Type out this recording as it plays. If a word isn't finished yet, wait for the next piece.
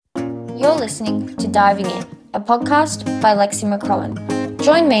You're listening to Diving In, a podcast by Lexi McCrohan.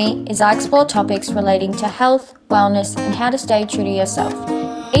 Join me as I explore topics relating to health, wellness, and how to stay true to yourself.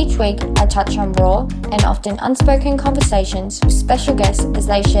 Each week, I touch on raw and often unspoken conversations with special guests as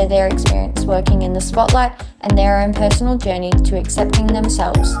they share their experience working in the spotlight and their own personal journey to accepting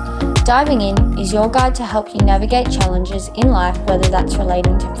themselves. Diving In is your guide to help you navigate challenges in life, whether that's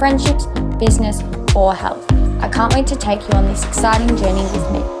relating to friendships, business, or health. I can't wait to take you on this exciting journey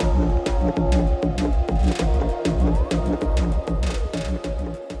with me.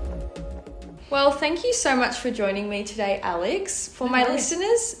 Well, thank you so much for joining me today, Alex. For my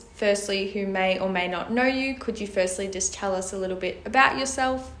listeners, firstly, who may or may not know you, could you firstly just tell us a little bit about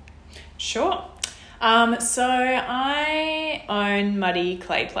yourself? Sure. So I own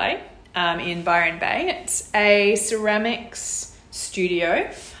MuddyClayPlay in Byron Bay. It's a ceramics studio.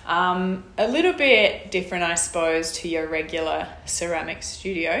 A little bit different, I suppose, to your regular ceramics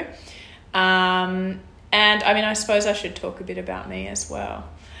studio. And I mean, I suppose I should talk a bit about me as well.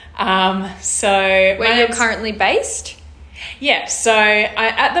 Where you're currently based? Yeah, so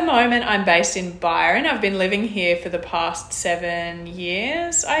at the moment I'm based in Byron. I've been living here for the past 7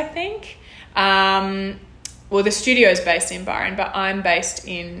 years, I think. Well, the studio is based in Byron, but I'm based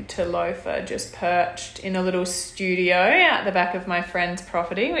in Talofa, just perched in a little studio at the back of my friend's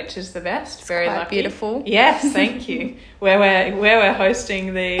property, which is the best. Very lucky. Beautiful. Yes, thank you. where we're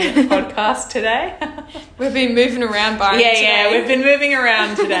hosting the podcast today. We've been moving around Byron today. Yeah, we've been moving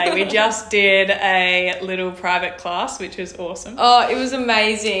around today. We just did a little private class, which was awesome. Oh, it was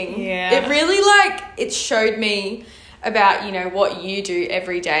amazing. Yeah. It really it showed me about, what you do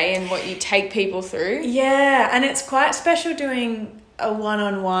every day and what you take people through. Yeah, and it's quite special doing a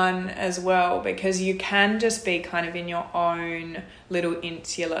one-on-one as well, because you can just be kind of in your own little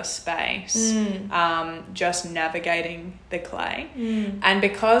insular space, just navigating the clay. And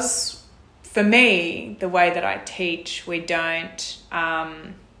because for me, the way that I teach, we don't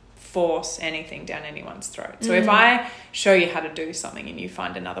force anything down anyone's throat. So if I show you how to do something and you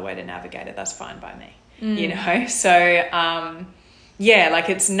find another way to navigate it, that's fine by me. So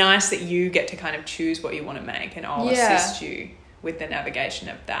it's nice that you get to kind of choose what you want to make, and I'll assist you with the navigation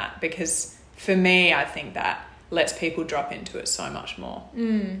of that, because for me, I think that lets people drop into it so much more.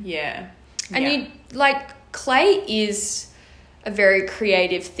 And clay is a very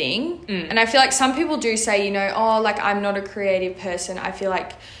creative thing, and I feel like some people do say, I'm not a creative person, I feel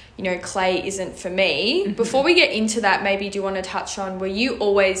like clay isn't for me. Before we get into that, maybe do you want to touch on, were you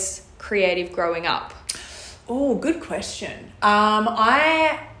always creative growing up? Oh, good question.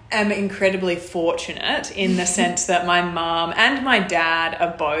 I am incredibly fortunate in the sense that my mum and my dad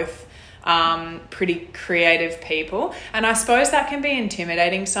are both pretty creative people. And I suppose that can be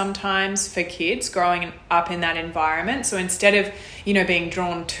intimidating sometimes for kids growing up in that environment. So instead of, being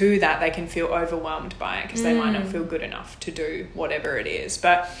drawn to that, they can feel overwhelmed by it because they might not feel good enough to do whatever it is.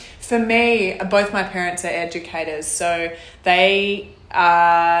 But for me, both my parents are educators, so they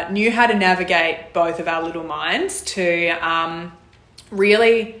knew how to navigate both of our little minds to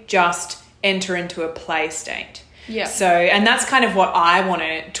really just enter into a play state. Yeah. So, and that's kind of what I want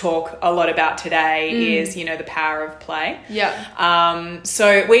to talk a lot about today is, the power of play. Yeah.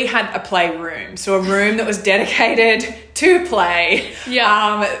 So we had a playroom, so a room that was dedicated to play.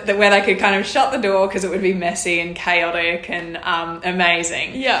 Yeah. Where they could kind of shut the door because it would be messy and chaotic and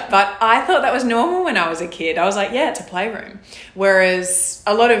amazing. Yeah. But I thought that was normal when I was a kid. I was like, yeah, it's a playroom. Whereas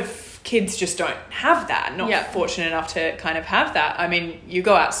a lot of kids just don't have that, not fortunate enough to kind of have that. I mean, you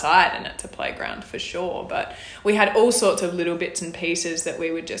go outside and it's a playground for sure, but we had all sorts of little bits and pieces that we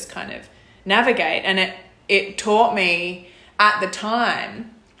would just kind of navigate, and it taught me at the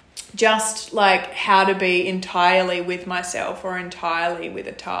time just like how to be entirely with myself or entirely with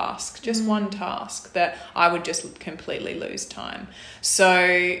a task, just one task that I would just completely lose time.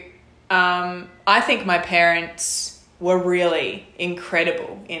 So I think my parents were really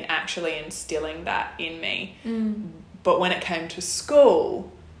incredible in actually instilling that in me. But when it came to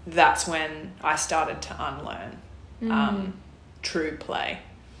school, that's when I started to unlearn true play.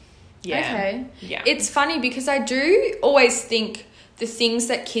 Yeah. Okay. Yeah. It's funny because I do always think the things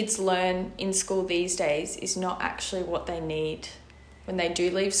that kids learn in school these days is not actually what they need when they do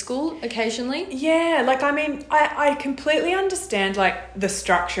leave school occasionally. Yeah, I completely understand the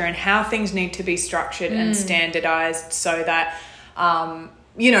structure and how things need to be structured and standardized so that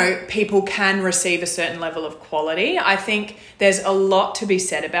people can receive a certain level of quality. I think there's a lot to be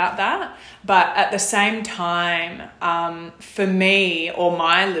said about that. But at the same time, for me, or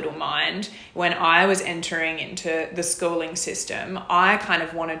my little mind, when I was entering into the schooling system, I kind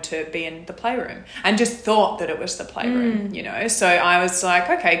of wanted to be in the playroom and just thought that it was the playroom, So I was like,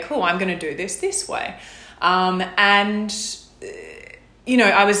 okay, cool, I'm going to do this way. I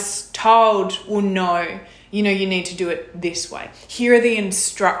was told, well, no, you need to do it this way. Here are the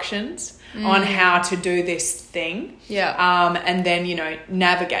instructions on how to do this thing. Yeah. And then,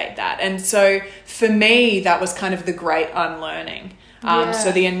 navigate that. And so for me, that was kind of the great unlearning.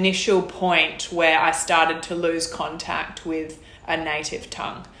 So the initial point where I started to lose contact with a native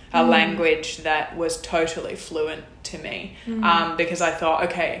tongue, a language that was totally fluent to me, because I thought,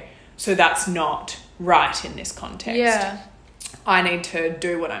 okay, so that's not right in this context. Yeah. I need to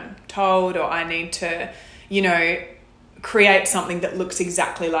do what I'm told, or I need to, create something that looks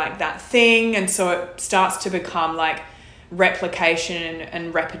exactly like that thing. And so it starts to become like replication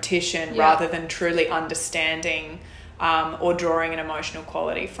and repetition rather than truly understanding or drawing an emotional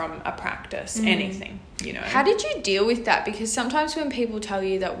quality from a practice, anything, How did you deal with that? Because sometimes when people tell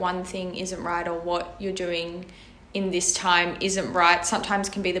you that one thing isn't right, or what you're doing in this time isn't right, sometimes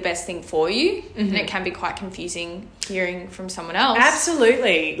can be the best thing for you, and it can be quite confusing hearing from someone else.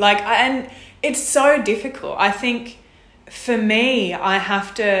 Absolutely. And it's so difficult. I think for me, I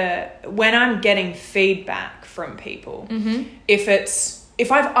have to, when I'm getting feedback from people, if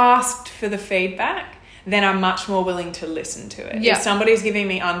I've asked for the feedback, then I'm much more willing to listen to it. Yeah. If somebody's giving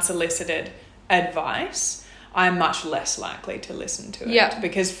me unsolicited advice, I'm much less likely to listen to it. Yeah.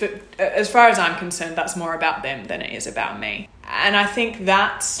 Because as far as I'm concerned, that's more about them than it is about me. And I think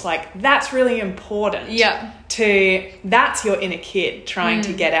that's really important. Yeah. That's your inner kid trying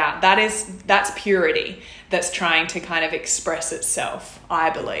to get out. That's purity that's trying to kind of express itself, I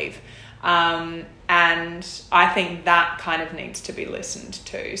believe. And I think that kind of needs to be listened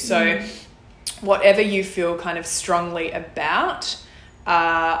to. So whatever you feel kind of strongly about,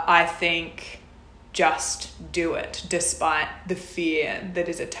 I think just do it despite the fear that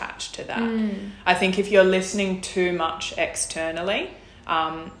is attached to that. I think if you're listening too much externally,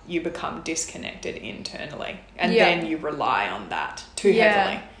 you become disconnected internally, and then you rely on that too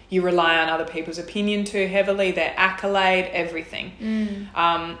heavily. You rely on other people's opinion too heavily, their accolade, everything.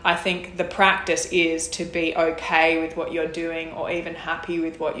 I think the practice is to be okay with what you're doing, or even happy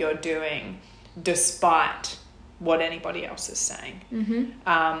with what you're doing, despite what anybody else is saying.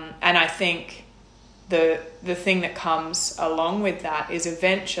 And I think the thing that comes along with that is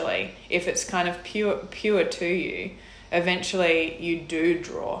eventually, if it's kind of pure to you, eventually you do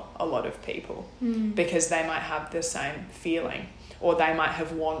draw a lot of people because they might have the same feeling, or they might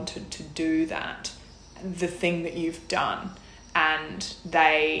have wanted to do that, the thing that you've done, and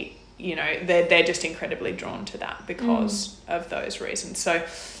they're just incredibly drawn to that because of those reasons. So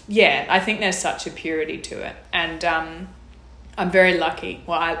I think there's such a purity to it. And I'm very lucky.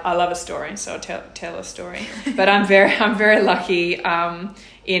 Well, I love a story, so I'll tell a story. But I'm very lucky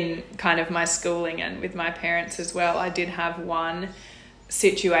in kind of my schooling and with my parents as well. I did have one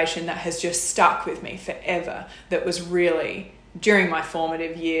situation that has just stuck with me forever, that was really during my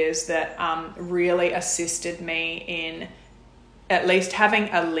formative years, that really assisted me in at least having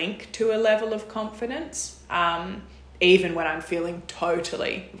a link to a level of confidence. Even when I'm feeling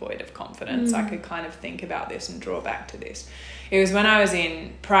totally void of confidence, I could kind of think about this and draw back to this. It was when I was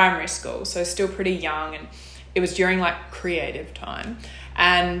in primary school, so still pretty young, and it was during like creative time.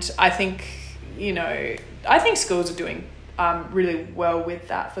 And I think schools are doing really well with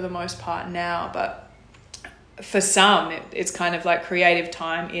that for the most part now, but for some, it's kind of like creative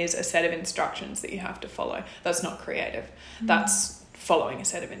time is a set of instructions that you have to follow. That's not creative. That's following a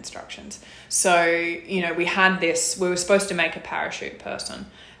set of instructions. So, we were supposed to make a parachute person.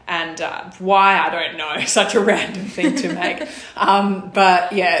 And why, I don't know, such a random thing to make.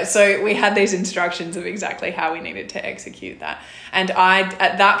 But yeah, so we had these instructions of exactly how we needed to execute that. And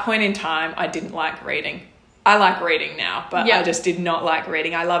at that point in time, I didn't like reading. I like reading now, but I just did not like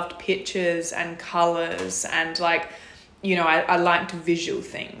reading. I loved pictures and colours and I liked visual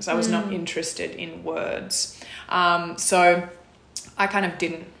things. I was not interested in words. So I kind of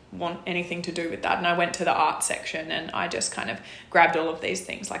didn't want anything to do with that, and I went to the art section and I just kind of grabbed all of these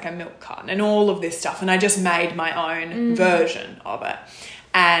things, like a milk carton and all of this stuff, and I just made my own version of it.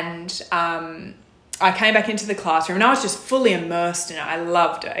 And I came back into the classroom and I was just fully immersed in it. I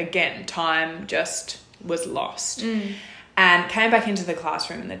loved it. Again, time just was lost. And came back into the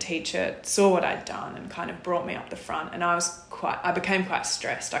classroom, and the teacher saw what I'd done and kind of brought me up the front, and I became quite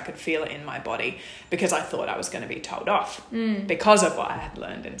stressed. I could feel it in my body because I thought I was going to be told off because of what I had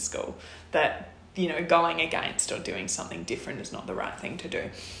learned in school, that, you know, going against or doing something different is not the right thing to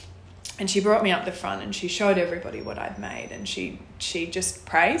do. And she brought me up the front and she showed everybody what I'd made, and she just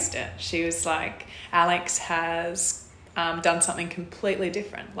praised it. She was like, Alex has done something completely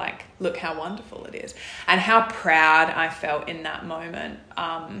different. Like, look how wonderful it is. And how proud I felt in that moment,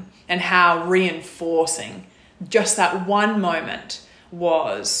 and how reinforcing just that one moment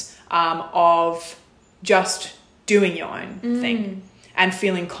was, of just doing your own thing and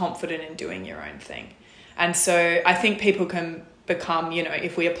feeling confident in doing your own thing. And so I think people can become, you know,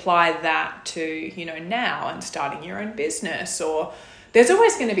 if we apply that to, you know, now and starting your own business, or there's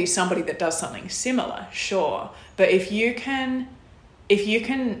always going to be somebody that does something similar, sure. But if you can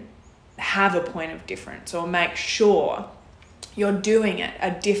have a point of difference, or make sure you're doing it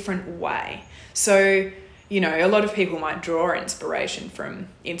a different way. So, you know, a lot of people might draw inspiration from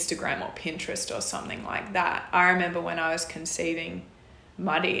Instagram or Pinterest or something like that. I remember when I was conceiving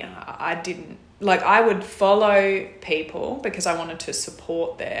Muddy, I would follow people because I wanted to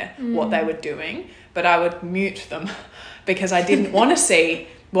support what they were doing, but I would mute them because I didn't want to see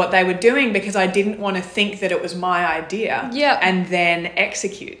what they were doing, because I didn't want to think that it was my idea and then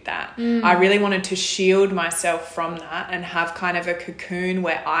execute that. I really wanted to shield myself from that and have kind of a cocoon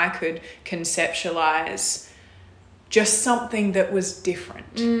where I could conceptualize just something that was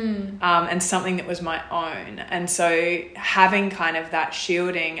different, and something that was my own. And so having kind of that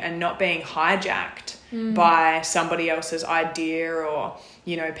shielding and not being hijacked by somebody else's idea, or,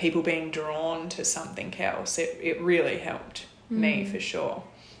 you know, people being drawn to something else, it really helped me for sure.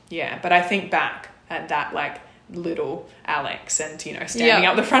 Yeah, but I think back at that, like, little Alex, and, you know, standing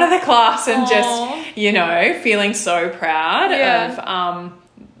up the front of the class and just, you know, feeling so proud of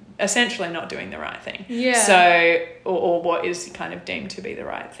essentially not doing the right thing. Yeah. So, or what is kind of deemed to be the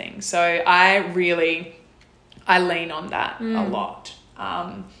right thing. So I lean on that a lot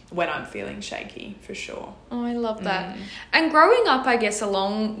when I'm feeling shaky, for sure. Oh, I love that. And growing up, I guess,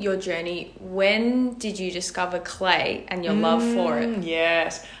 along your journey, when did you discover clay and your love for it?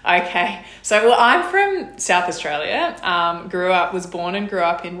 Yes. Okay. So, well, I'm from South Australia. Was born and grew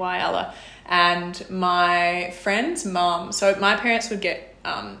up in Whyalla. And my friend's mum, so my parents would get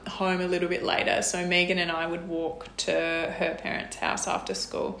home a little bit later, so Megan and I would walk to her parents' house after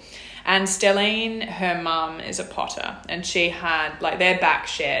school. And Stelline, her mum, is a potter, and she had, like, their back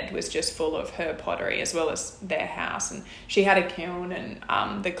shed was just full of her pottery as well as their house, and she had a kiln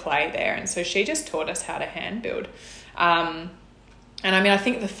and the clay there, and so she just taught us how to hand build. And I mean, I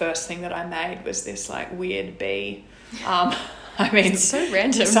think the first thing that I made was this, like, weird bee. I mean, it's so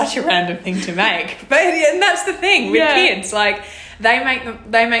random. Such a random thing to make. But and that's the thing with kids, like, they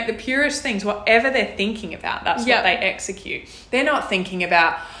make the purest things. Whatever they're thinking about, that's what they execute. They're not thinking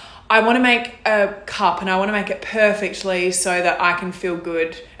about, I want to make a cup and I want to make it perfectly so that I can feel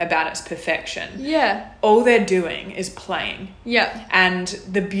good about its perfection. Yeah. All they're doing is playing. Yeah. And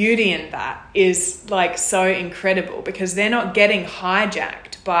the beauty in that is, like, so incredible, because they're not getting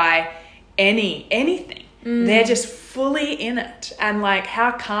hijacked by anything. They're just fully in it, and, like,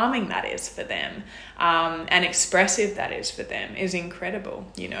 how calming that is for them, and expressive that is for them is incredible,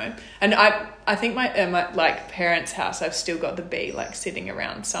 you know. And I think my like, parents' house, I've still got the bee, like, sitting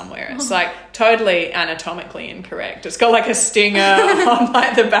around somewhere. It's like totally anatomically incorrect. It's got, like, a stinger on,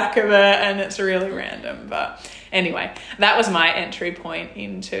 like, the back of it, and it's really random. But anyway, that was my entry point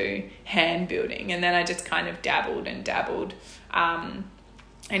into hand building, and then I just kind of dabbled and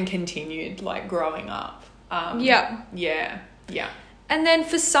continued, like, growing up. Yeah. And then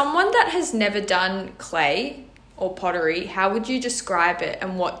for someone that has never done clay or pottery, how would you describe it,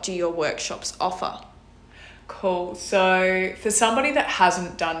 and what do your workshops offer? Cool. So for somebody that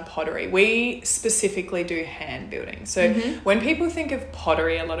hasn't done pottery, we specifically do hand building. So when people think of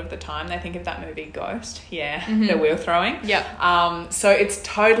pottery, a lot of the time they think of that movie Ghost. Yeah, the wheel throwing. Yeah. So it's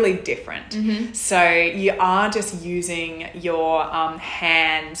totally different. So you are just using your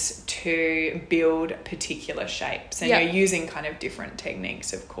hands to build particular shapes, and you're using kind of different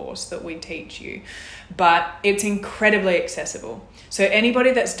techniques, of course, that we teach you. But it's incredibly accessible. So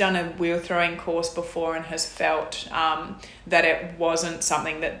anybody that's done a wheel throwing course before and has felt that it wasn't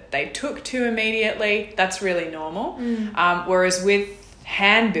something that they took to immediately, that's really normal. Whereas with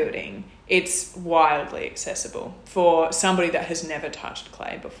hand building, it's wildly accessible for somebody that has never touched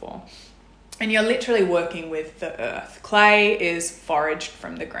clay before. And you're literally working with the earth. Clay is foraged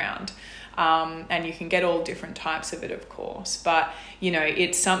from the ground. And you can get all different types of it, of course. But, you know,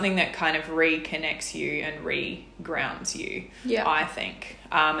 it's something that kind of reconnects you and re-grounds you, I think.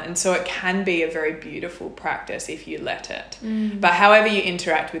 And so it can be a very beautiful practice if you let it. But however you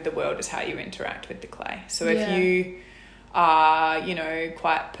interact with the world is how you interact with the clay. So if you are, you know,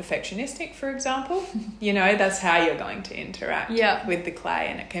 quite perfectionistic, for example, you know, that's how you're going to interact with the clay.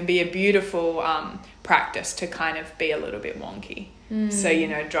 And it can be a beautiful practice to kind of be a little bit wonky. So, you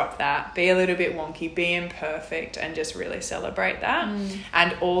know, drop that, be a little bit wonky, be imperfect, and just really celebrate that.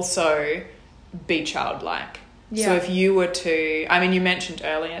 And also be childlike. So if you were to, I mean, you mentioned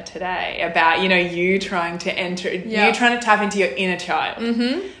earlier today about, you know, you trying to you trying to tap into your inner child.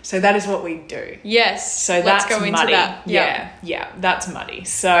 So that is what we do. Yes. So let's that's go into muddy. that. Yeah, that's muddy.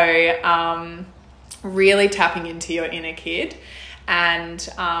 So really tapping into your inner kid and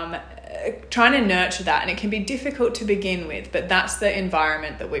trying to nurture that. And it can be difficult to begin with, but that's the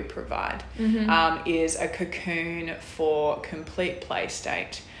environment that we provide, is a cocoon for complete play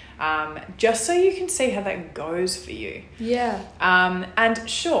state. Just so you can see how that goes for you. And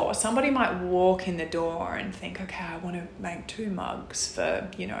sure, somebody might walk in the door and think, okay, I want to make 2 mugs for,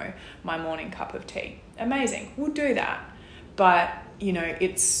 you know, my morning cup of tea. Amazing. We'll do that. But, you know,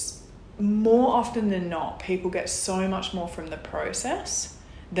 it's more often than not, people get so much more from the process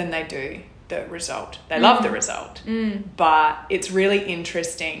than they do the result. They love the result, but it's really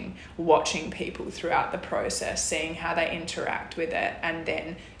interesting watching people throughout the process, seeing how they interact with it, and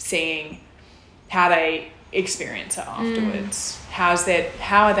then seeing how they experience it afterwards. How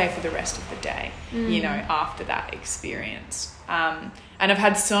are they for the rest of the day, you know, after that experience. And I've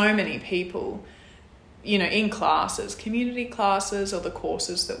had so many people, you know, in classes, community classes, or the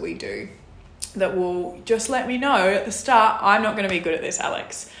courses that we do, that will just let me know at the start, I'm not going to be good at this,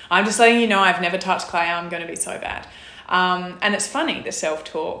 Alex. I'm just letting you know I've never touched clay. I'm going to be so bad. And it's funny, the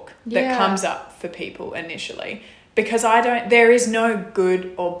self-talk that comes up for people initially, because there is no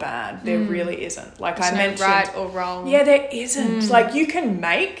good or bad. There really isn't. Like There's I mentioned, no right or wrong. Yeah, there isn't. Like you can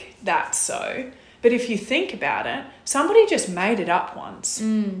make that so, but if you think about it, somebody just made it up once.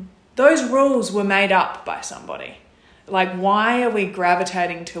 Those rules were made up by somebody. Like, why are we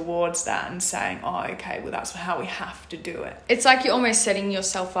gravitating towards that and saying, oh, okay, well, that's how we have to do it? It's like you're almost setting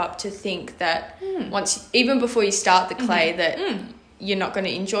yourself up to think that even before you start the clay, that you're not going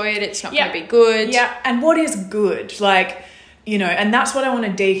to enjoy it, it's not going to be good. Yeah, and what is good? Like, you know, and that's what I want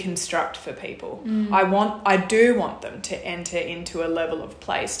to deconstruct for people. I do want them to enter into a level of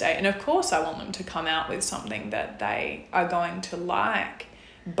play state. And, of course, I want them to come out with something that they are going to like.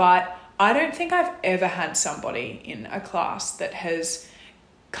 But I don't think I've ever had somebody in a class that has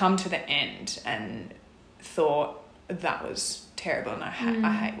come to the end and thought that was terrible and I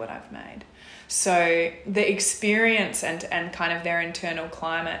hate what I've made. So the experience and kind of their internal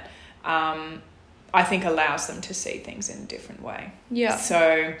climate, I think allows them to see things in a different way. Yeah.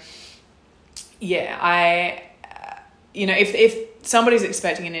 So, yeah, you know, if somebody's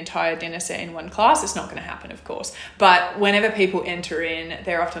expecting an entire dinner set in one class, it's not going to happen, of course. But whenever people enter in,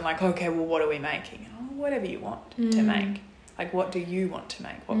 they're often like, okay, well, what are we making? Oh, whatever you want to make. Like, what do you want to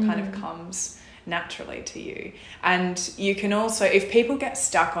make? What kind of comes naturally to you? And you can also, if people get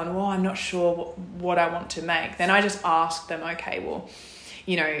stuck on, well, I'm not sure what I want to make, then I just ask them, okay, well,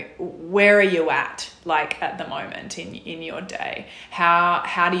 you know, where are you at, like, at the moment in your day?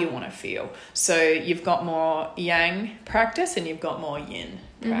 How do you want to feel? So you've got more yang practice and you've got more yin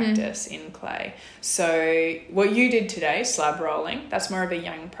practice in clay. So what you did today, slab rolling, that's more of a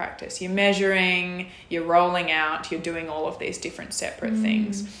yang practice. You're measuring, you're rolling out, you're doing all of these different separate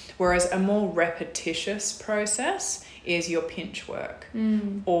things. Whereas a more repetitious process is your pinch work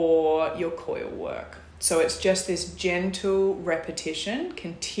or your coil work. So it's just this gentle repetition,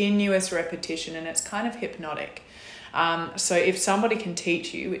 continuous repetition, and it's kind of hypnotic. So if somebody can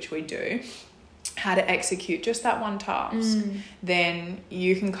teach you, which we do, how to execute just that one task, then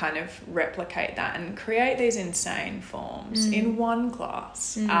you can kind of replicate that and create these insane forms in one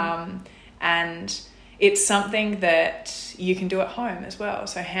class. And it's something that you can do at home as well.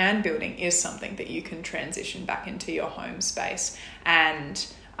 So hand building is something that you can transition back into your home space, and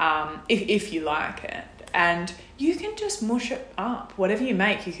if you like it. And you can just mush it up. Whatever you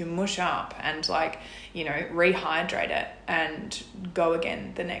make, you can mush up and, like, you know, rehydrate it and go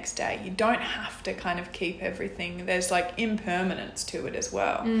again the next day. You don't have to kind of keep everything. There's, like, impermanence to it as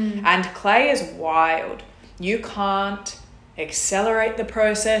well. And clay is wild. You can't accelerate the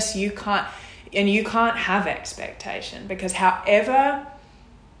process. You can't have expectation, because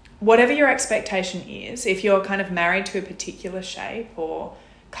whatever your expectation is, if you're kind of married to a particular shape or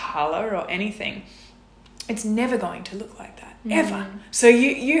color or anything, it's never going to look like that. Ever. So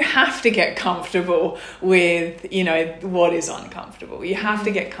you have to get comfortable with, what is uncomfortable. You have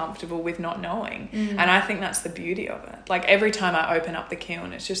to get comfortable with not knowing. And I think that's the beauty of it. Like every time I open up the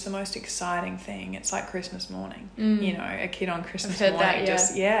kiln, it's just the most exciting thing. It's like Christmas morning. A kid on Christmas morning.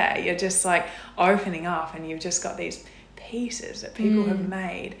 You're just like opening up and you've just got these pieces that people have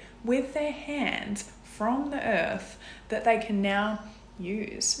made with their hands from the earth that they can now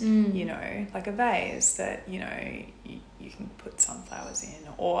use, like a vase that, you can put sunflowers in,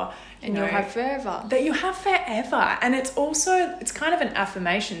 or you'll have forever. That you have forever. And it's kind of an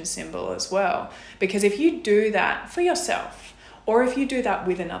affirmation symbol as well, because if you do that for yourself, or if you do that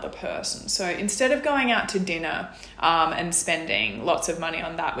with another person, so instead of going out to dinner and spending lots of money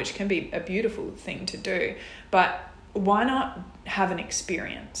on that, which can be a beautiful thing to do, but why not have an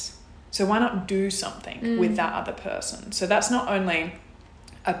experience? So why not do something with that other person? So that's not only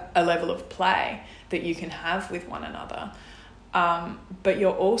a level of play that you can have with one another, but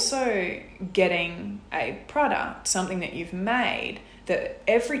you're also getting a product, something that you've made, that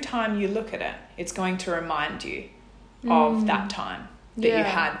every time you look at it, it's going to remind you of that time that you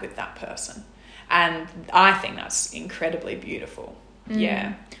had with that person. And I think that's incredibly beautiful.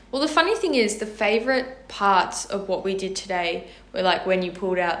 Yeah. Well, the funny thing is, the favourite parts of what we did today were like when you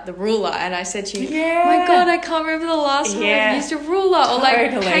pulled out the ruler and I said to you, oh my God, I can't remember the last time I've used a ruler. Or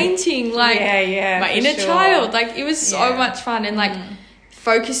like painting, like my inner child. Like it was so much fun, and like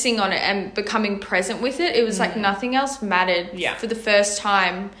focusing on it and becoming present with it. It was like nothing else mattered for the first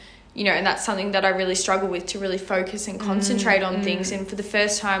time. And that's something that I really struggle with, to really focus and concentrate on things. And for the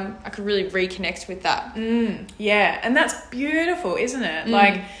first time, I could really reconnect with that. Yeah, and that's beautiful, isn't it?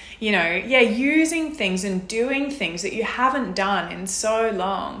 Like, using things and doing things that you haven't done in so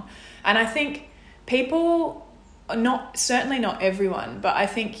long. And I think people, certainly not everyone, but I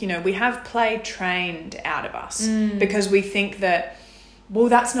think, we have play trained out of us because we think that, well,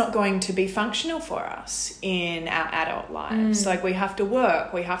 that's not going to be functional for us in our adult lives. Like we have to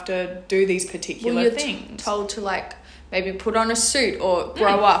work, we have to do these particular things. Told to like maybe put on a suit or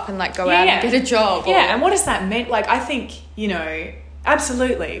grow up and like go out and get a job. And what does that mean? Like I think,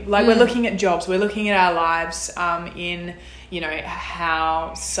 absolutely. Like we're looking at jobs, we're looking at our lives in,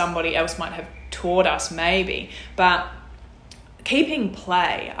 how somebody else might have taught us maybe. But keeping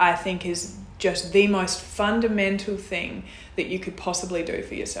play, I think, is just the most fundamental thing that you could possibly do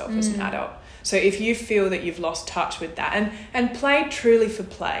for yourself as an adult. So if you feel that you've lost touch with that, and play truly for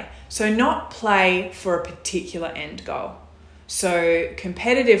play, so not play for a particular end goal. So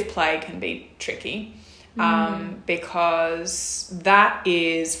competitive play can be tricky because that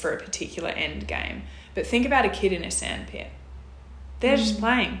is for a particular end game. But think about a kid in a sandpit. They're just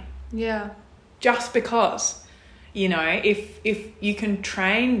playing. Yeah. Just because, if you can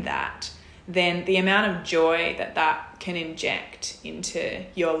train that, then the amount of joy that can inject into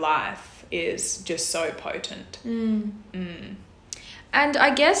your life is just so potent. And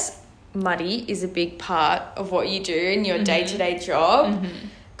I guess Muddy is a big part of what you do in your day-to-day job.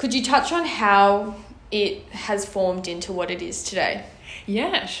 Could you touch on how it has formed into what it is today?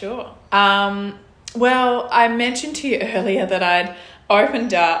 Yeah, sure. Well, I mentioned to you earlier that I'd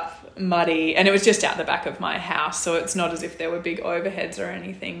opened up Muddy, and it was just out the back of my house, so it's not as if there were big overheads or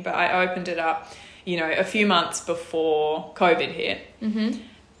anything, but I opened it up a few months before COVID hit, and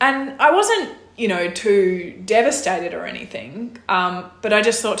I wasn't too devastated or anything, but I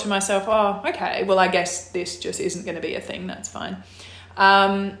just thought to myself, oh, okay, well, I guess this just isn't going to be a thing, that's fine.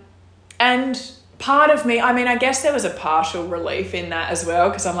 And part of me, I guess there was a partial relief in that as well,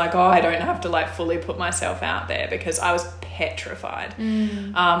 because I'm like, oh, I don't have to like fully put myself out there, because I was petrified.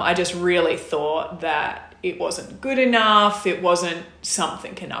 I just really thought that it wasn't good enough, it wasn't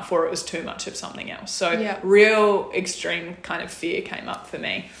something enough, or it was too much of something else. So real extreme kind of fear came up for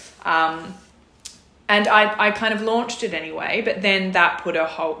me. And I kind of launched it anyway, but then that put a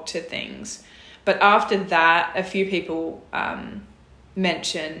halt to things. But after that, a few people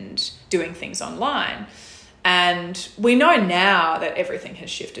mentioned doing things online. And we know now that everything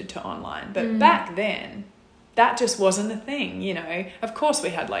has shifted to online. But back then, that just wasn't a thing, Of course we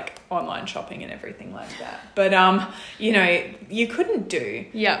had like online shopping and everything like that. But, you couldn't do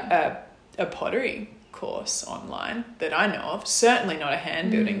a pottery course online that I know of. Certainly not a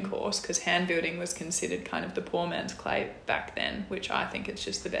hand building course, because hand building was considered kind of the poor man's clay back then, which I think it's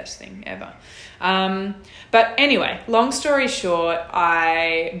just the best thing ever. But anyway, long story short,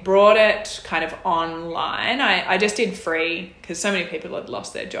 I brought it kind of online. I just did free, because so many people had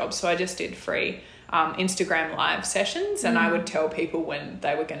lost their jobs, so I just did free Instagram live sessions, and I would tell people when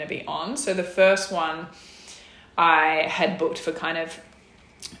they were going to be on. So the first one I had booked for kind of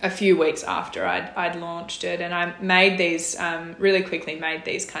a few weeks after I'd launched it, and I made these really quickly made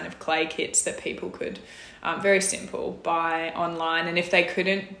these kind of clay kits that people could very simple buy online, and if they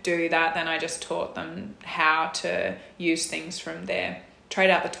couldn't do that, then I just taught them how to use things from there, trade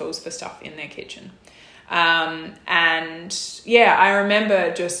out the tools for stuff in their kitchen. And yeah, I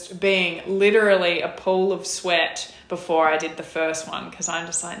remember just being literally a pool of sweat before I did the first one, because I'm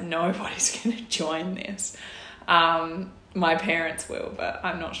just like, nobody's going to join this. My parents will, but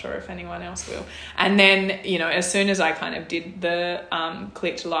I'm not sure if anyone else will. And then, you know, as soon as I kind of did the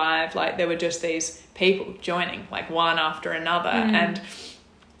clicked live, like there were just these people joining, like one after another. And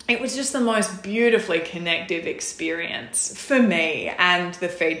it was just the most beautifully connective experience for me, and the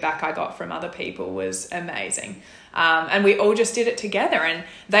feedback I got from other people was amazing. And we all just did it together, and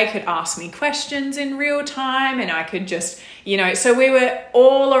they could ask me questions in real time, and I could just, you know, so we were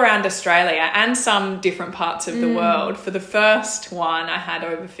all around Australia and some different parts of the world. For the first one, I had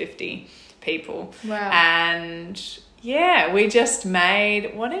over 50 people. Wow. And yeah, we just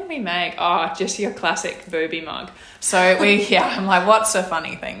made, what did we make? Oh, just your classic booby mug. So I'm like, what's a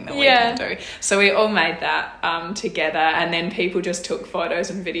funny thing that we can do? So we all made that together, and then people just took photos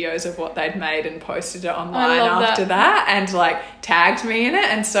and videos of what they'd made and posted it online after that, and like tagged me in it.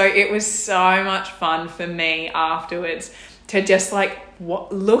 And so it was so much fun for me afterwards to just like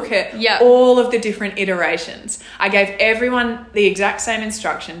look at all of the different iterations. I gave everyone the exact same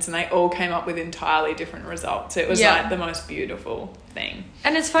instructions, and they all came up with entirely different results. It was like the most beautiful thing.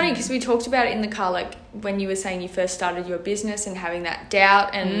 And it's funny because we talked about it in the car, like when you were saying you first started your business and having that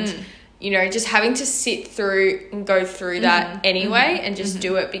doubt and you know, just having to sit through and go through that anyway, and just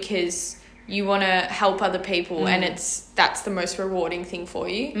do it because you want to help other people, and that's the most rewarding thing for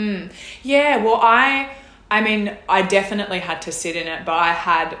you. Yeah, well, I mean, I definitely had to sit in it, but I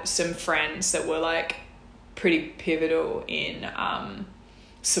had some friends that were like pretty pivotal in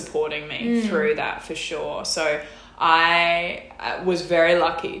supporting me through that, for sure. So I was very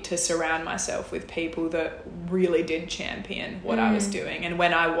lucky to surround myself with people that really did champion what I was doing. And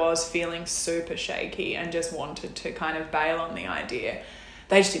when I was feeling super shaky and just wanted to kind of bail on the idea,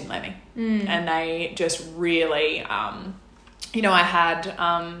 they just didn't let me. And they just really, you know, I had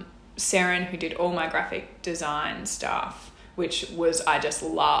Saren, who did all my graphic design stuff, which was, I just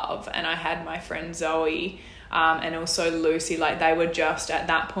love. And I had my friend Zoe and also Lucy. Like, they were just, at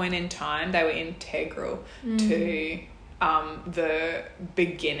that point in time, they were integral to the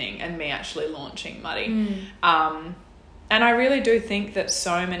beginning and me actually launching Muddy. And I really do think that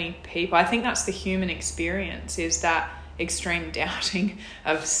so many people, I think that's the human experience, is that extreme doubting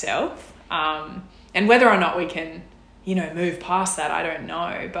of self. And whether or not we can, you know, move past that, I don't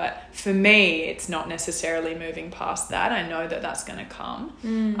know. But for me, it's not necessarily moving past that. I know that that's going to come.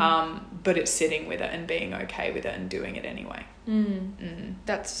 But it's sitting with it and being okay with it and doing it anyway.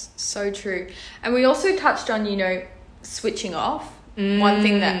 That's so true. And we also touched on, you know, switching off. One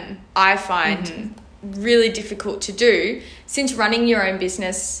thing that I find really difficult to do. Since running your own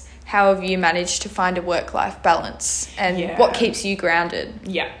business, how have you managed to find a work-life balance, and what keeps you grounded?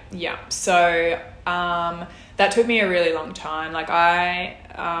 So that took me a really long time. Like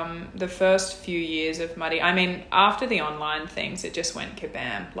the first few years of Muddy, I mean, after the online things, it just went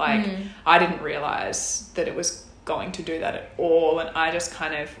kabam. Like I didn't realize that it was going to do that at all, and I just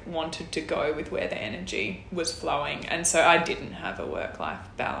kind of wanted to go with where the energy was flowing, and so I didn't have a work-life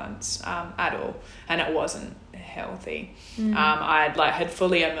balance at all, and it wasn't healthy. I had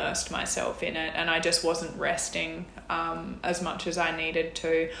fully immersed myself in it, and I just wasn't resting as much as I needed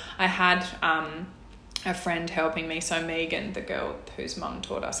to. I had a friend helping me, so Megan, the girl whose mum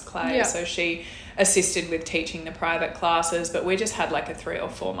taught us clay, so she assisted with teaching the private classes, but we just had like a 3 or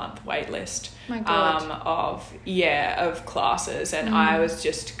 4 month wait list of classes, and I was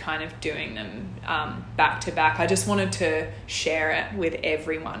just kind of doing them back to back. I just wanted to share it with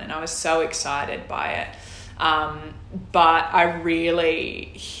everyone, and I was so excited by it, but I really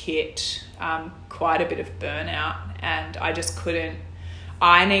hit quite a bit of burnout, and I just couldn't.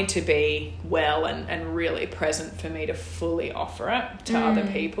 I need to be well and really present for me to fully offer it to other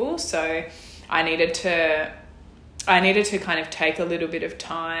people. So I needed to kind of take a little bit of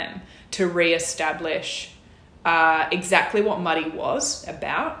time to reestablish exactly what Muddy was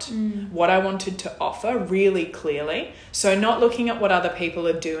about, what I wanted to offer really clearly. So not looking at what other people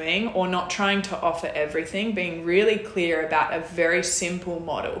are doing or not trying to offer everything, being really clear about a very simple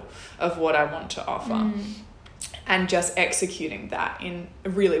model of what I want to offer. And just executing that in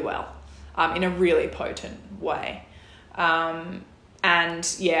really well, in a really potent way.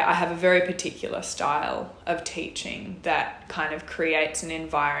 And yeah, I have a very particular style of teaching that kind of creates an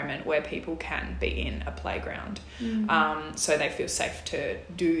environment where people can be in a playground. So they feel safe to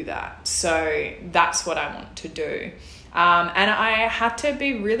do that. So that's what I want to do. And I had to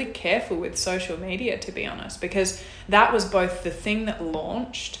be really careful with social media, to be honest, because that was both the thing that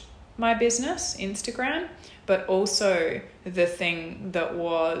launched my business, Instagram, but also the thing that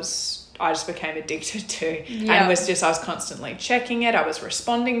I just became addicted to. And I was constantly checking it. I was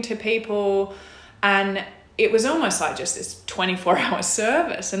responding to people, and it was almost like just this 24-hour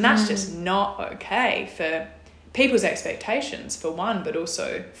service. And that's just not okay for people's expectations, for one, but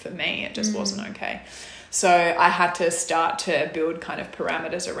also for me. It just wasn't okay. So I had to start to build kind of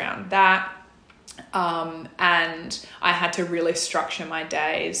parameters around that. And I had to really structure my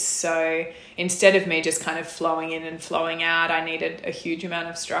days. So instead of me just kind of flowing in and flowing out, I needed a huge amount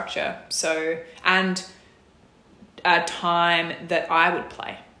of structure. So, and a time that I would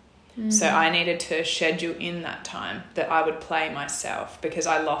play. So I needed to schedule in that time that I would play myself, because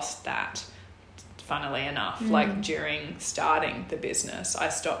I lost that, funnily enough. Like during starting the business, I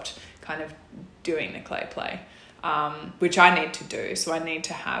stopped kind of doing the clay play. Which I need to do. So I need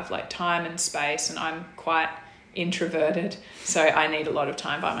to have like time and space, and I'm quite introverted, so I need a lot of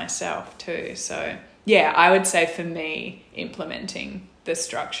time by myself too. So yeah, I would say for me, implementing the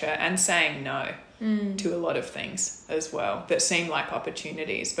structure and saying no to a lot of things as well that seem like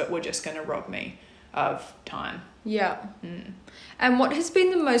opportunities but were just going to rob me of time. And what has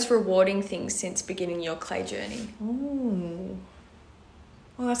been the most rewarding thing since beginning your clay journey? Ooh.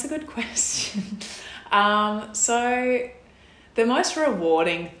 Well, that's a good question. So the most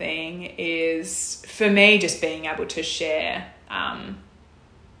rewarding thing is for me just being able to share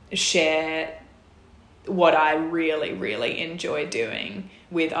what I really, really enjoy doing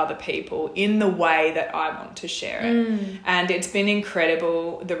with other people in the way that I want to share it. And it's been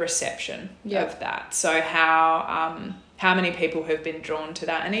incredible, the reception of that. So how many people have been drawn to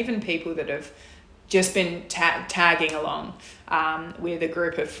that, and even people that have just been tagging along with a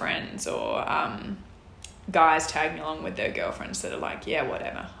group of friends, or guys tagging along with their girlfriends that are like, yeah,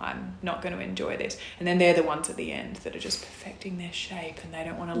 whatever, I'm not going to enjoy this. And then they're the ones at the end that are just perfecting their shape and they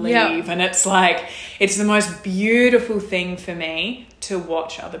don't want to leave. And it's like, it's the most beautiful thing for me to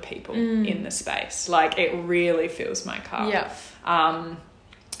watch other people in the space. Like, it really fills my cup.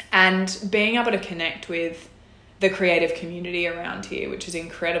 And being able to connect with the creative community around here, which is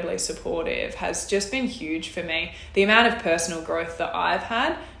incredibly supportive, has just been huge for me. The amount of personal growth that I've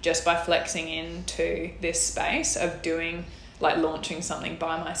had just by flexing into this space of doing, like, launching something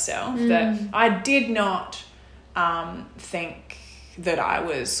by myself that I did not think that I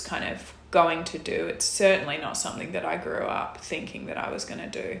was kind of going to do. It's certainly not something that I grew up thinking that I was going to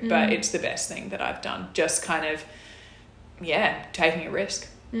do, but it's the best thing that I've done. Just kind of, taking a risk.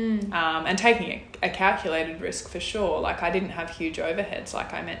 And taking a calculated risk for sure. Like, I didn't have huge overheads,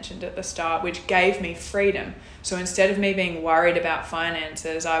 like I mentioned at the start, which gave me freedom. So instead of me being worried about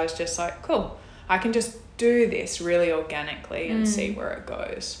finances, I was just like, cool, I can just do this really organically and see where it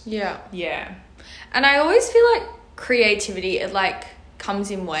goes. And I always feel like creativity, it like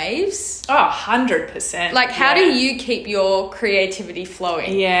comes in waves. 100%. Like, how do you keep your creativity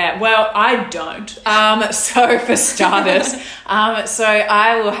flowing? Well, I don't. So for starters, so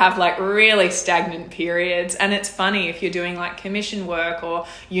I will have like really stagnant periods, and it's funny if you're doing like commission work or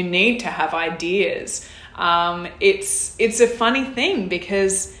you need to have ideas. It's a funny thing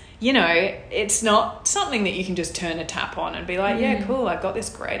because, you know, it's not something that you can just turn a tap on and be like, yeah, cool, I've got this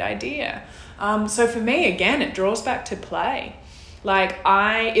great idea. So for me, again, it draws back to play. Like,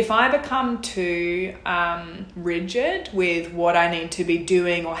 if I become too rigid with what I need to be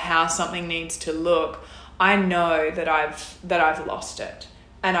doing or how something needs to look, I know that I've lost it,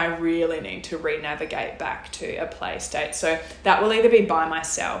 and I really need to re-navigate back to a play state. So that will either be by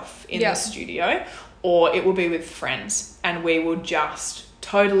myself in the studio, or it will be with friends, and we will just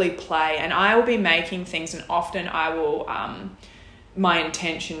totally play. And I will be making things, and often I will my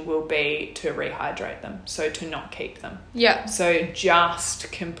intention will be to rehydrate them, so to not keep them. So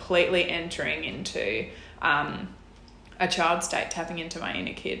just completely entering into a child state, tapping into my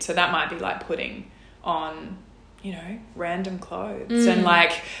inner kid. So that might be like putting on, you know, random clothes and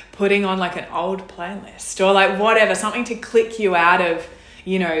like putting on like an old playlist or like whatever, something to click you out of,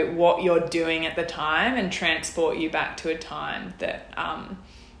 you know, what you're doing at the time and transport you back to a time that,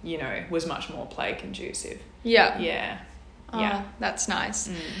 you know, was much more play conducive. That's nice.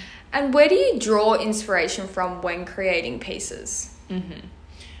 And where do you draw inspiration from when creating pieces?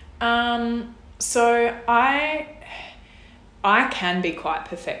 So I can be quite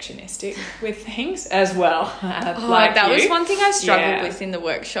perfectionistic with things as well. That was one thing I struggled with in the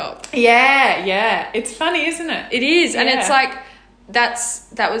workshop. Yeah. It's funny, isn't it? It is. And it's like,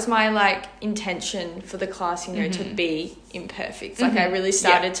 that was my like intention for the class, you know, to be imperfect. Like I really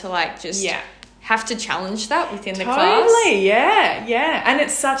started to like just have to challenge that within the class. Totally, yeah. And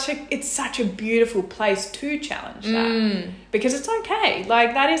it's such a beautiful place to challenge that, because it's okay.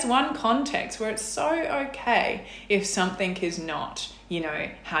 Like, that is one context where it's so okay if something is not, you know,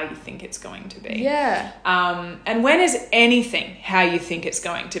 how you think it's going to be. Yeah. And when is anything how you think it's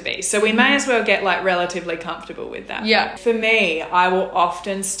going to be? So we may as well get like relatively comfortable with that. Yeah. For me, I will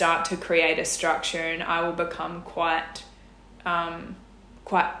often start to create a structure, and I will become quite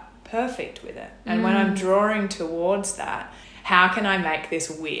perfect with it. And when I'm drawing towards that, how can I make this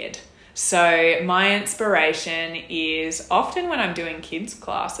weird? So my inspiration is often when I'm doing kids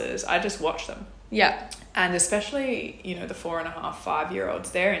classes, I just watch them. Yeah. And especially, you know, the 4.5,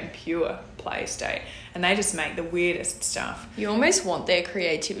 5-year-olds, they're in pure play state, and they just make the weirdest stuff. You almost want their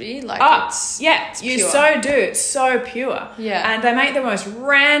creativity, like it's you pure. So do. It's so pure. Yeah. And they make the most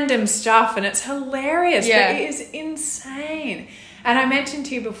random stuff, and it's hilarious. Yeah. But it is insane. And I mentioned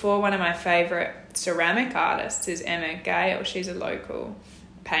to you before, one of my favourite ceramic artists is Emma Gale. She's a local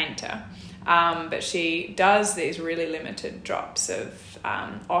painter. But she does these really limited drops of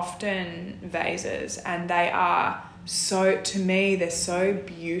often vases, and they are to me, they're so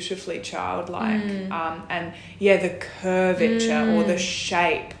beautifully childlike. And the curvature or the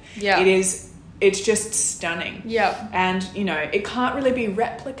shape, it's just stunning. Yeah. And, you know, it can't really be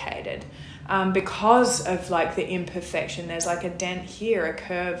replicated. Because of like the imperfection. There's like a dent here, a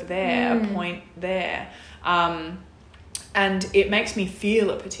curve there, a point there. And it makes me feel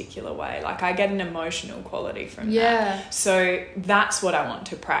a particular way. Like, I get an emotional quality from that. So that's what I want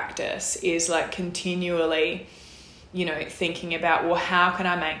to practice, is like continually, you know, thinking about, well, how can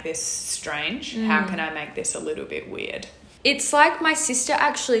I make this strange? How can I make this a little bit weird? It's like my sister,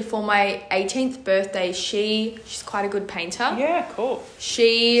 actually, for my 18th birthday, she's quite a good painter. Yeah, cool.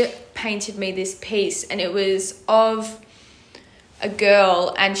 She painted me this piece, and it was of a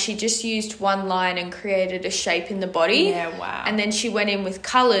girl, and she just used one line and created a shape in the body. Yeah, wow. And then she went in with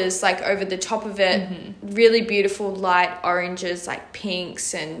colours, like, over the top of it, really beautiful light oranges, like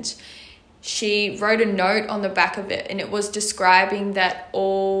pinks, and she wrote a note on the back of it, and it was describing that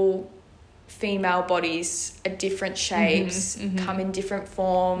all female bodies are different shapes, come in different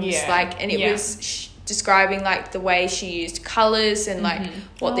forms, and it was describing like the way she used colors and like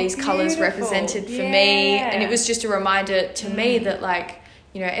what these colors represented for me, and it was just a reminder to me that, like,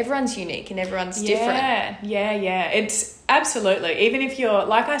 you know, everyone's unique and everyone's different. It's absolutely, even if you're,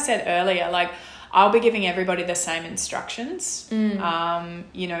 like I said earlier, like, I'll be giving everybody the same instructions,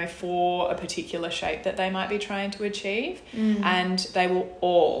 you know, for a particular shape that they might be trying to achieve, and they will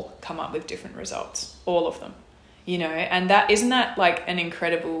all come up with different results, all of them, you know, and isn't that like an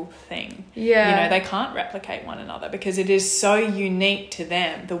incredible thing? Yeah. You know, they can't replicate one another because it is so unique to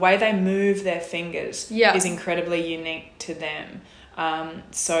them. The way they move their fingers is incredibly unique to them.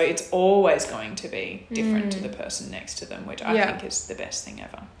 So it's always going to be different to the person next to them, which I think is the best thing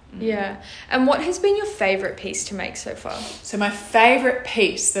ever. Yeah. And what has been your favourite piece to make so far? So my favourite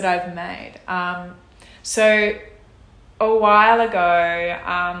piece that I've made. So a while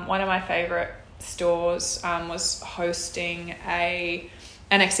ago, one of my favourite stores was hosting an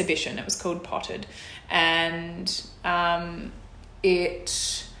exhibition. It was called Potted. And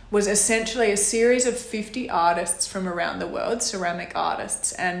it was essentially a series of 50 artists from around the world, ceramic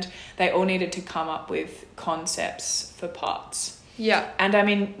artists, and they all needed to come up with concepts for pots. Yeah. And I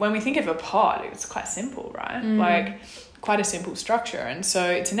mean, when we think of a pot, it's quite simple, right? Like, quite a simple structure. And so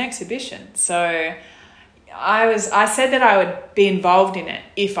it's an exhibition. So I said that I would be involved in it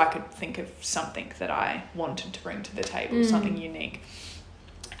if I could think of something that I wanted to bring to the table, something unique.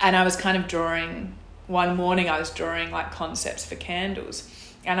 And I was kind of one morning I was drawing like concepts for candles.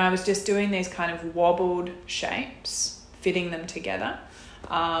 And I was just doing these kind of wobbled shapes, fitting them together.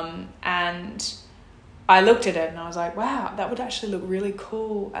 And I looked at it and I was like, wow, that would actually look really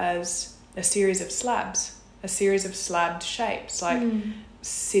cool as a series of slabs, a series of slabbed shapes, like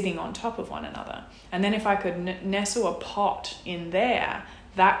sitting on top of one another. And then if I could nestle a pot in there,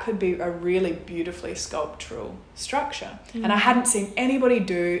 that could be a really beautifully sculptural structure. And I hadn't seen anybody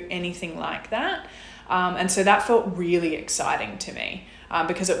do anything like that. And so that felt really exciting to me,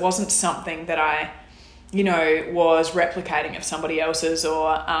 because it wasn't something that I, you know, was replicating of somebody else's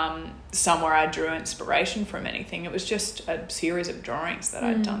or somewhere I drew inspiration from anything. It was just a series of drawings that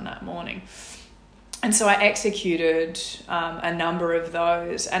I'd done that morning. And so I executed a number of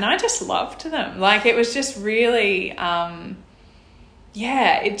those, and I just loved them. Like, it was just really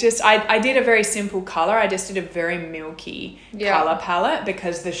it just, I did a very simple color. I just did a very milky color palette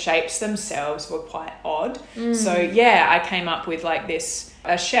because the shapes themselves were quite odd. So I came up with like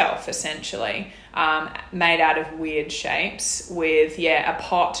a shelf essentially, made out of weird shapes with, a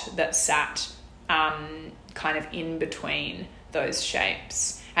pot that sat kind of in between those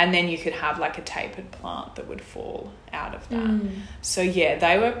shapes. And then you could have like a tapered plant that would fall out of that. So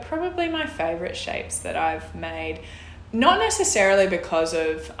they were probably my favorite shapes that I've made. Not necessarily because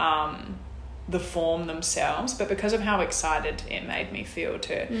of the form themselves, but because of how excited it made me feel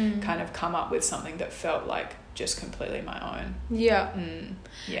to kind of come up with something that felt like just completely my own. Yeah.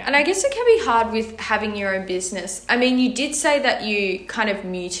 And I guess it can be hard with having your own business. I mean, you did say that you kind of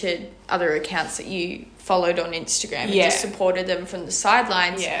muted other accounts that you followed on Instagram and just supported them from the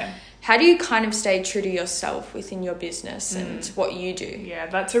sidelines. Yeah. How do you kind of stay true to yourself within your business and what you do? Yeah,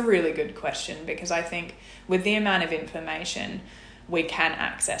 that's a really good question, because I think with the amount of information we can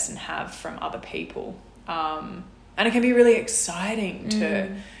access and have from other people, and it can be really exciting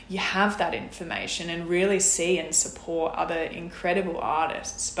to you have that information and really see and support other incredible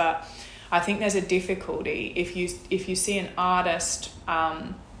artists. But I think there's a difficulty if you see an artist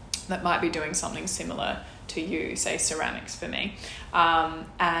that might be doing something similar to you, say ceramics for me,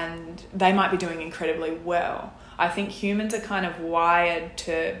 and they might be doing incredibly well. I think humans are kind of wired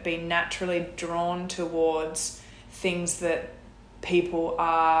to be naturally drawn towards things that people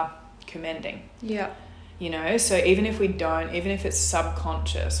are commending. Yeah. You know, so even if it's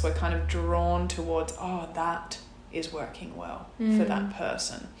subconscious, we're kind of drawn towards, that is working well for that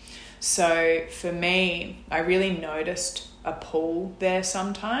person. So for me, I really noticed a pull there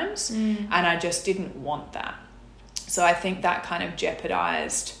sometimes, and I just didn't want that. So I think that kind of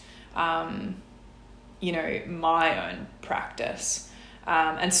jeopardized, my own practice.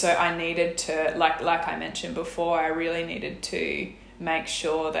 And so I needed to, like I mentioned before, I really needed to make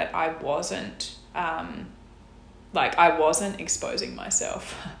sure that I wasn't exposing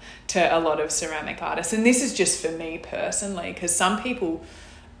myself to a lot of ceramic artists. And this is just for me personally, because some people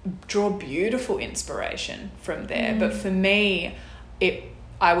draw beautiful inspiration from there. But for me,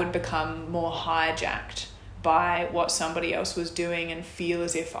 I would become more hijacked by what somebody else was doing and feel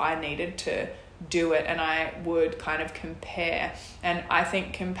as if I needed to do it, and I would kind of compare. And I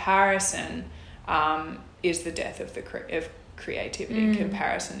think comparison is the death of creativity.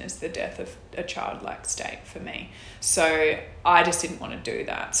 Comparison is the death of a childlike state for me. So I just didn't want to do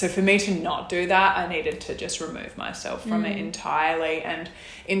that. So for me to not do that, I needed to just remove myself from it entirely and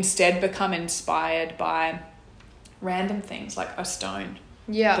instead become inspired by random things like a stone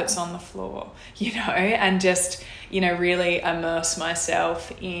that's on the floor, and just, really immerse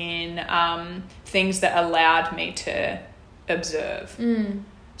myself in things that allowed me to observe.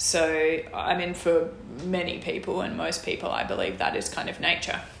 So, I mean, for many people and most people, I believe that is kind of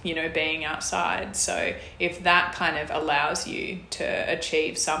nature, being outside. So if that kind of allows you to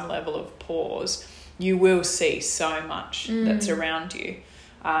achieve some level of pause, you will see so much that's around you.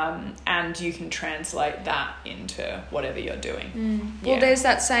 And you can translate that into whatever you're doing. Well, there's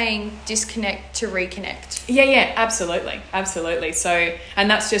that saying, disconnect to reconnect. Yeah, absolutely. So, and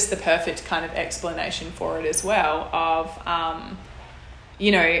that's just the perfect kind of explanation for it as well of,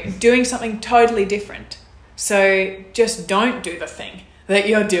 doing something totally different. So just don't do the thing that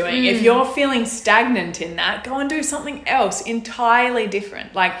you're doing. If you're feeling stagnant in that, go and do something else entirely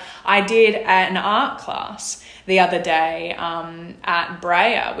different. Like I did an art class the other day at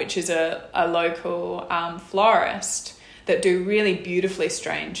Brea, which is a local florist that do really beautifully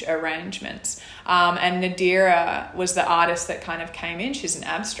strange arrangements. And Nadira was the artist that kind of came in. She's an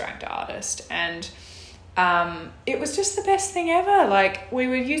abstract artist, and it was just the best thing ever. Like, we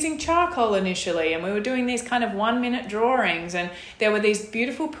were using charcoal initially, and we were doing these kind of 1-minute drawings, and there were these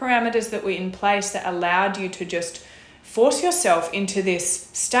beautiful parameters that were in place that allowed you to just force yourself into this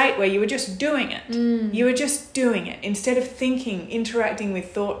state where you were just doing it. You were just doing it instead of thinking, interacting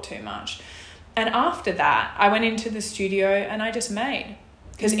with thought too much. And after that, I went into the studio and I just made,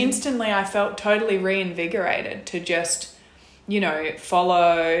 because instantly I felt totally reinvigorated to just,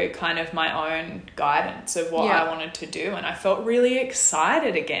 follow kind of my own guidance of what I wanted to do. And I felt really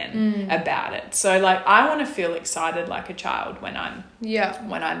excited again about it. So like, I want to feel excited like a child when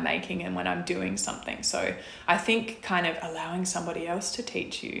I'm making and when I'm doing something. So I think kind of allowing somebody else to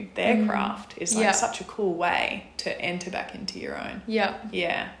teach you their craft is like such a cool way to enter back into your own.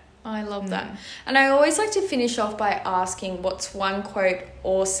 Yeah. I love that. And I always like to finish off by asking, what's one quote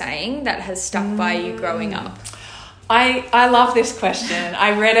or saying that has stuck by you growing up? I love this question.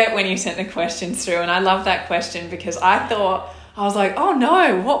 I read it when you sent the questions through, and I love that question because I was like, oh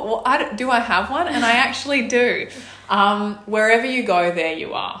no, what do I have one? And I actually do. Wherever you go, there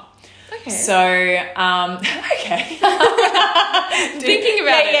you are. Okay. So, okay. Thinking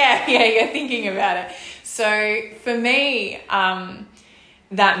about it. Yeah, you're thinking about it. So for me,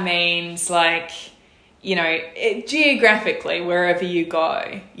 that means like, you know, geographically, wherever you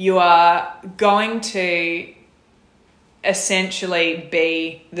go, you are going to essentially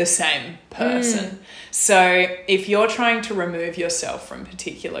be the same person. So if you're trying to remove yourself from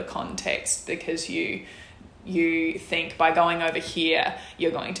particular context because you think by going over here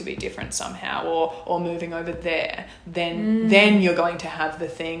you're going to be different somehow, or moving over there, then you're going to have the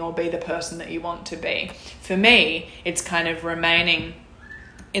thing or be the person that you want to be. For me, it's kind of remaining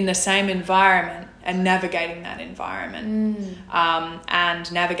in the same environment and navigating that environment,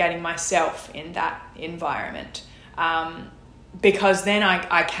 and navigating myself in that environment. Because then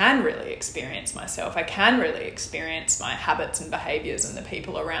I can really experience myself. I can really experience my habits and behaviours and the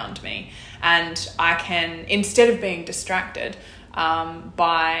people around me. And I can, instead of being distracted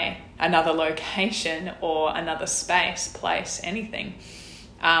by another location or another space, place, anything,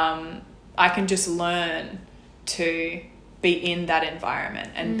 I can just learn to be in that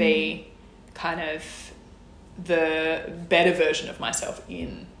environment and be kind of the better version of myself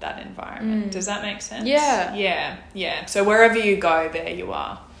in that environment. Does that make sense? Yeah. So wherever you go, there you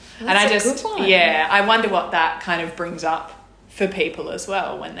are. That's a good one. I wonder what that kind of brings up for people as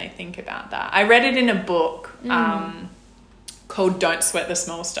well when they think about that. I read it in a book called Don't Sweat the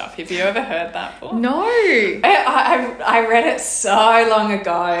Small Stuff. Have you ever heard that book? No. I read it so long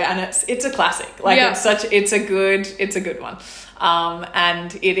ago, and it's a classic. Like it's a good one.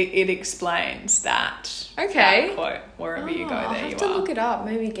 And it explains that. Okay. That quote, wherever you go, there you are. I'll have to look it up,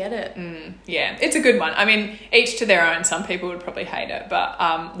 maybe get it. Yeah, it's a good one. I mean, each to their own. Some people would probably hate it,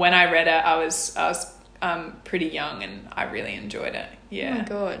 but when I read it, I was pretty young and I really enjoyed it. Yeah. Oh my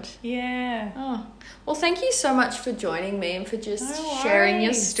God. Yeah. Oh, well, thank you so much for joining me and for just sharing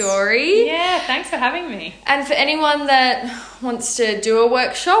your story. Yeah, thanks for having me. And for anyone that wants to do a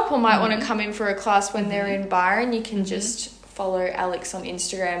workshop or might want to come in for a class when they're in Byron, you can just follow Alex on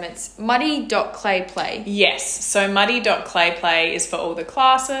Instagram. It's MuddyClayPlay. Yes, so MuddyClayPlay is for all the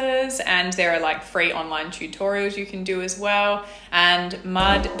classes, and there are like free online tutorials you can do as well. And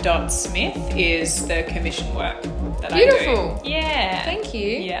Mud.Smith is the commission work that I do. Beautiful. Yeah. Thank you.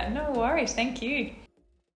 Yeah, no worries. Thank you.